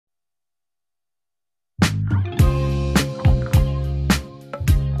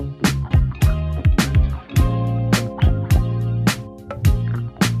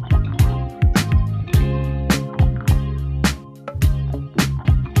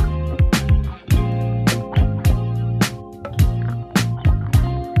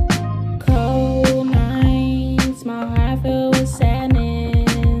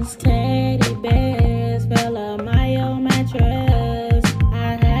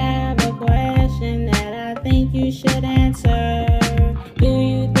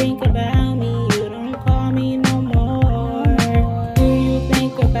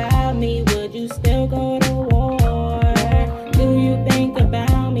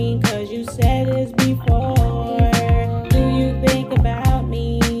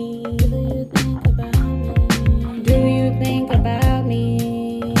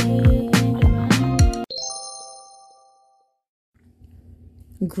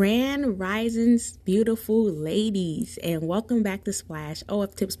Grand Risings, beautiful ladies, and welcome back to Splash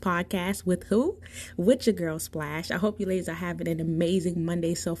OF Tips Podcast with who? With your girl Splash. I hope you ladies are having an amazing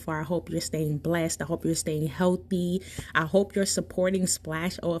Monday so far. I hope you're staying blessed. I hope you're staying healthy. I hope you're supporting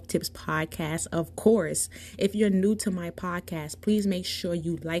Splash OF Tips Podcast. Of course, if you're new to my podcast, please make sure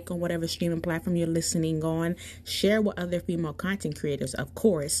you like on whatever streaming platform you're listening on. Share with other female content creators, of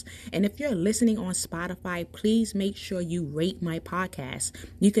course. And if you're listening on Spotify, please make sure you rate my podcast.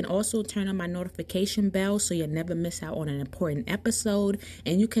 You can also turn on my notification bell so you'll never miss out on an important episode.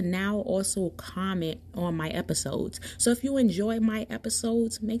 And you can now also comment on my episodes. So if you enjoy my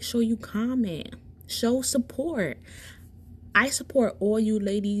episodes, make sure you comment. Show support. I support all you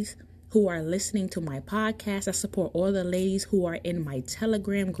ladies who are listening to my podcast. I support all the ladies who are in my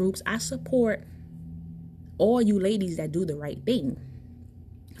Telegram groups. I support all you ladies that do the right thing.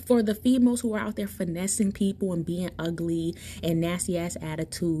 For the females who are out there finessing people and being ugly and nasty ass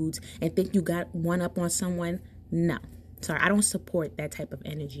attitudes and think you got one up on someone, no. Sorry, I don't support that type of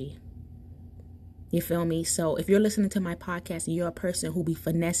energy. You feel me? So if you're listening to my podcast and you're a person who be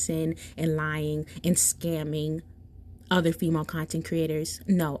finessing and lying and scamming other female content creators,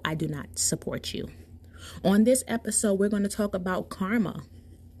 no, I do not support you. On this episode, we're going to talk about karma.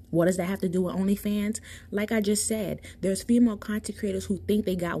 What does that have to do with OnlyFans? Like I just said, there's female content creators who think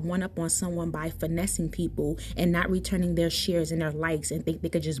they got one up on someone by finessing people and not returning their shares and their likes and think they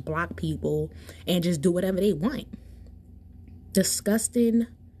could just block people and just do whatever they want. Disgusting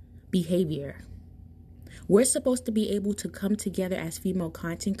behavior. We're supposed to be able to come together as female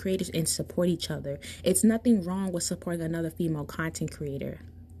content creators and support each other. It's nothing wrong with supporting another female content creator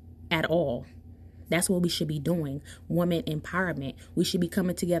at all. That's what we should be doing. Women empowerment. We should be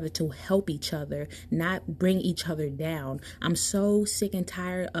coming together to help each other, not bring each other down. I'm so sick and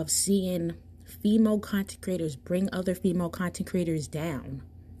tired of seeing female content creators bring other female content creators down.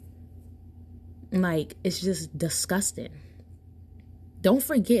 Like, it's just disgusting. Don't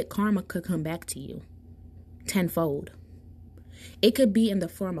forget, karma could come back to you tenfold. It could be in the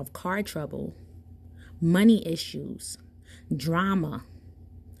form of car trouble, money issues, drama,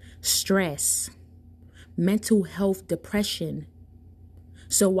 stress, mental health, depression.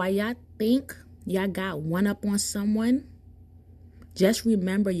 So while y'all think y'all got one up on someone, just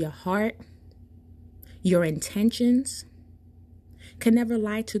remember your heart, your intentions can never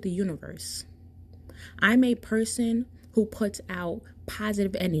lie to the universe. I'm a person who puts out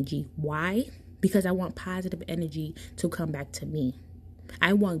positive energy. Why? Because I want positive energy to come back to me.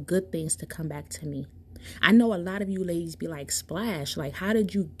 I want good things to come back to me. I know a lot of you ladies be like, Splash, like, how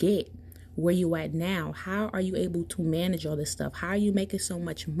did you get where you at now? How are you able to manage all this stuff? How are you making so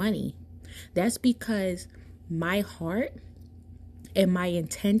much money? That's because my heart and my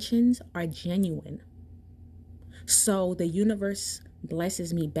intentions are genuine. So the universe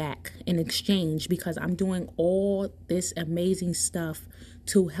blesses me back in exchange because I'm doing all this amazing stuff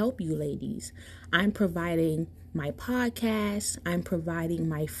to help you ladies. I'm providing my podcast, I'm providing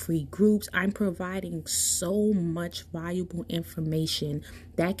my free groups, I'm providing so much valuable information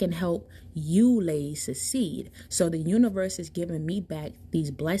that can help you ladies succeed. So the universe is giving me back these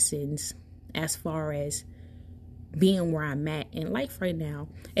blessings as far as being where I'm at in life right now.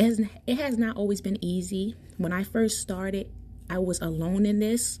 It has not always been easy. When I first started, I was alone in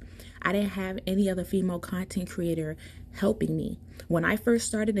this. I didn't have any other female content creator helping me. When I first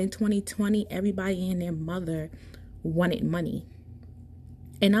started in 2020, everybody and their mother wanted money.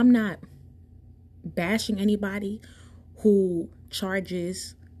 And I'm not bashing anybody who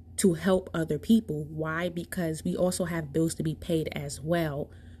charges to help other people. Why? Because we also have bills to be paid as well.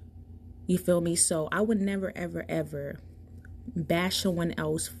 You feel me? So I would never, ever, ever bash someone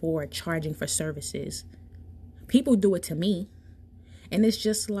else for charging for services. People do it to me. And it's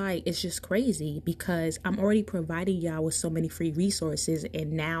just crazy because I'm already providing y'all with so many free resources.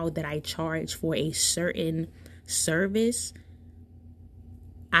 And now that I charge for a certain service,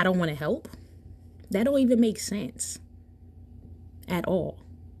 I don't want to help. That don't even make sense at all.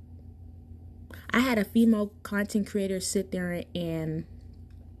 I had a female content creator sit there and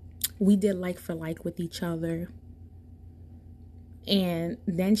we did like for like with each other. And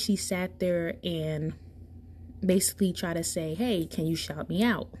then she sat there and basically try to say, hey, can you shout me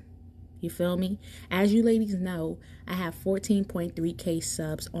out? You feel me? As you ladies know, I have 14.3K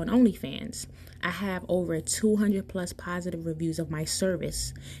subs on OnlyFans. I have over 200 plus positive reviews of my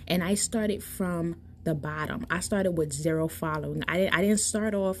service. And I started from the bottom. I started with 0 following. I didn't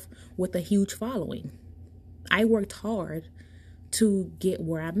start off with a huge following. I worked hard to get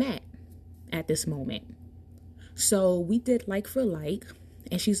where I'm at this moment. So we did like for like.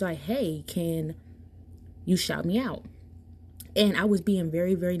 And she's like, hey, can you shout me out? And I was being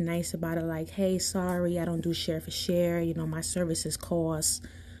very, very nice about it. Like, hey, sorry, I don't do share for share. You know, my services cost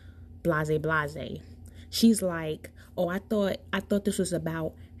blase, blase. She's like, oh, I thought this was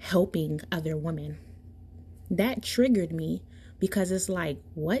about helping other women. That triggered me because it's like,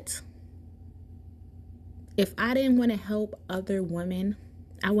 what? If I didn't want to help other women,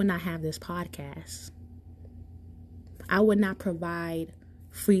 I would not have this podcast. I would not provide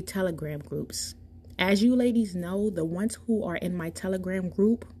free Telegram groups. As you ladies know, the ones who are in my Telegram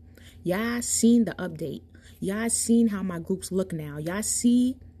group, y'all seen the update. Y'all seen how my groups look now. Y'all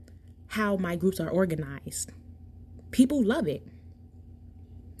see how my groups are organized. People love it.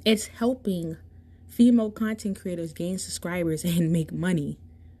 It's helping female content creators gain subscribers and make money.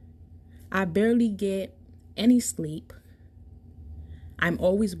 I barely get any sleep. I'm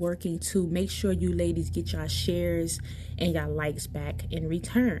always working to make sure you ladies get your shares and your likes back in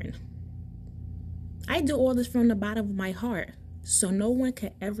return. I do all this from the bottom of my heart, so no one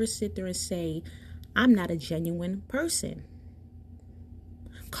can ever sit there and say I'm not a genuine person.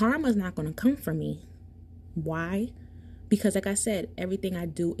 Karma's not going to come for me. Why? Because like I said, everything I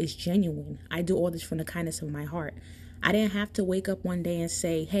do is genuine. I do all this from the kindness of my heart. I didn't have to wake up one day and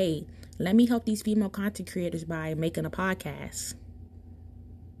say, hey, let me help these female content creators by making a podcast.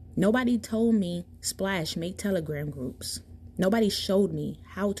 Nobody told me, Splash, make Telegram groups. Nobody showed me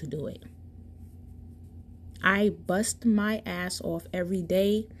how to do it. I bust my ass off every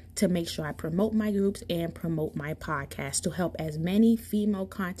day to make sure I promote my groups and promote my podcast to help as many female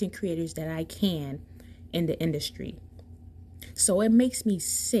content creators that I can in the industry. So it makes me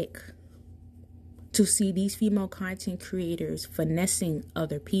sick to see these female content creators finessing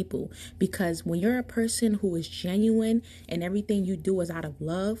other people, because when you're a person who is genuine and everything you do is out of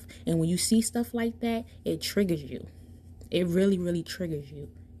love, and when you see stuff like that, it triggers you. It really, really triggers you.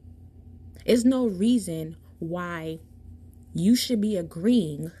 There's no reason why you should be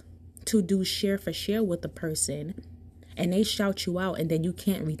agreeing to do share for share with the person and they shout you out and then you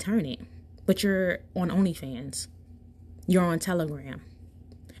can't return it. But you're on OnlyFans. You're on Telegram.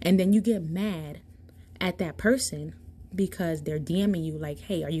 And then you get mad at that person because they're DMing you like,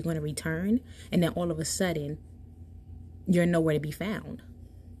 hey, are you going to return? And then all of a sudden, you're nowhere to be found.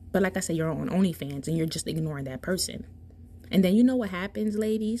 But like I said, you're on OnlyFans and you're just ignoring that person. And then you know what happens,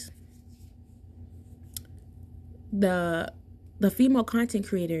 ladies? The female content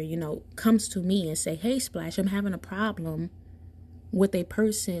creator, comes to me and say, hey, Splash, I'm having a problem with a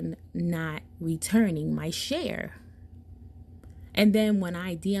person not returning my share. And then when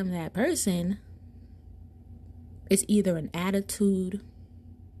I DM that person, it's either an attitude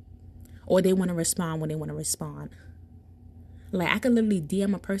or they want to respond when they want to respond. Like, I could literally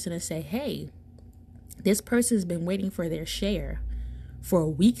DM a person and say, hey, this person's been waiting for their share for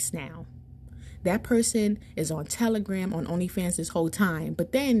weeks now. That person is on Telegram, on OnlyFans this whole time,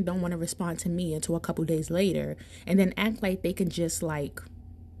 but then don't want to respond to me until a couple days later and then act like they can just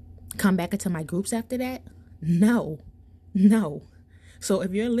come back into my groups after that. No. So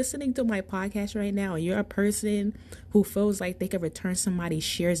if you're listening to my podcast right now and you're a person who feels like they can return somebody's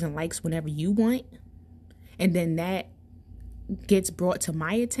shares and likes whenever you want, and then that gets brought to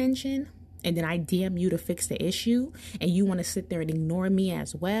my attention, and then I DM you to fix the issue, and you want to sit there and ignore me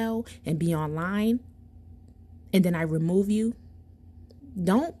as well and be online, and then I remove you,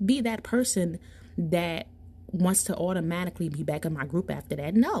 don't be that person that wants to automatically be back in my group after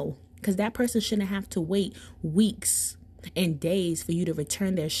that. No, because that person shouldn't have to wait weeks and days for you to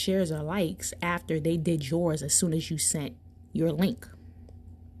return their shares or likes after they did yours as soon as you sent your link.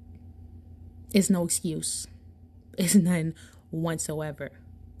 It's no excuse. It's none whatsoever.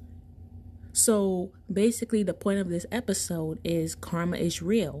 So basically the point of this episode is karma is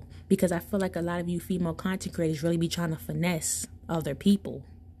real, because I feel like a lot of you female content creators really be trying to finesse other people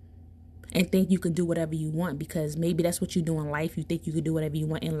and think you can do whatever you want, because maybe that's what you do in life. You think you can do whatever you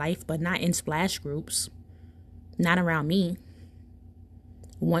want in life, but not in Splash groups. Not around me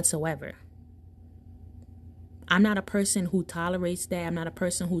whatsoever. I'm not a person who tolerates that. I'm not a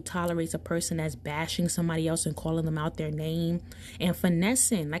person who tolerates a person that's bashing somebody else and calling them out their name and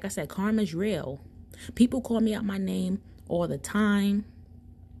finessing. Like I said, karma is real. People call me out my name all the time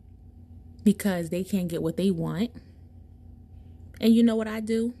because they can't get what they want. And you know what I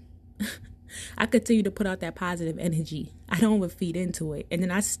do? I continue to put out that positive energy. I don't even feed into it. And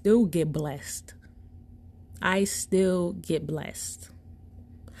then I still get blessed. I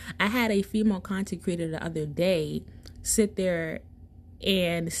had a female content creator the other day sit there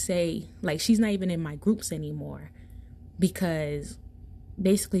and say, she's not even in my groups anymore, because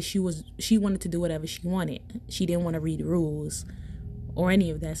basically she wanted to do whatever she wanted. She didn't want to read the rules or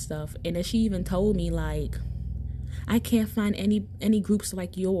any of that stuff. And then she even told me, I I can't find any groups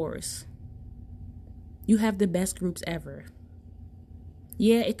like yours. You have the best groups ever.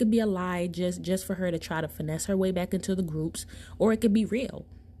 Yeah, it could be a lie just for her to try to finesse her way back into the groups, or it could be real.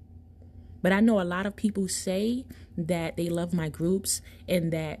 But I know a lot of people say that they love my groups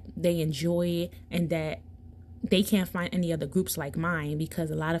and that they enjoy it and that they can't find any other groups like mine, because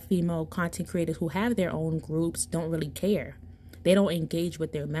a lot of female content creators who have their own groups don't really care. They don't engage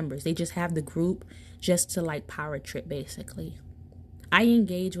with their members. They just have the group just to like power trip, basically. I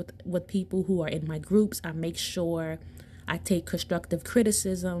engage with people who are in my groups. I make sure I take constructive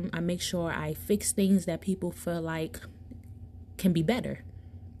criticism. I make sure I fix things that people feel like can be better.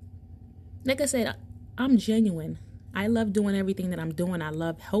 Like I said, I'm genuine. I love doing everything that I'm doing. I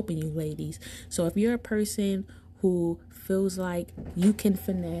love helping you ladies. So if you're a person who feels like you can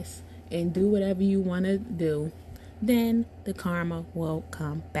finesse and do whatever you want to do, then the karma will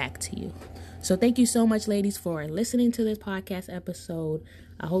come back to you. So thank you so much, ladies, for listening to this podcast episode.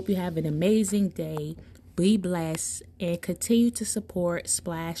 I hope you have an amazing day. Be blessed and continue to support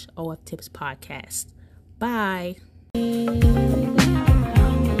Splash OF Tips podcast. Bye.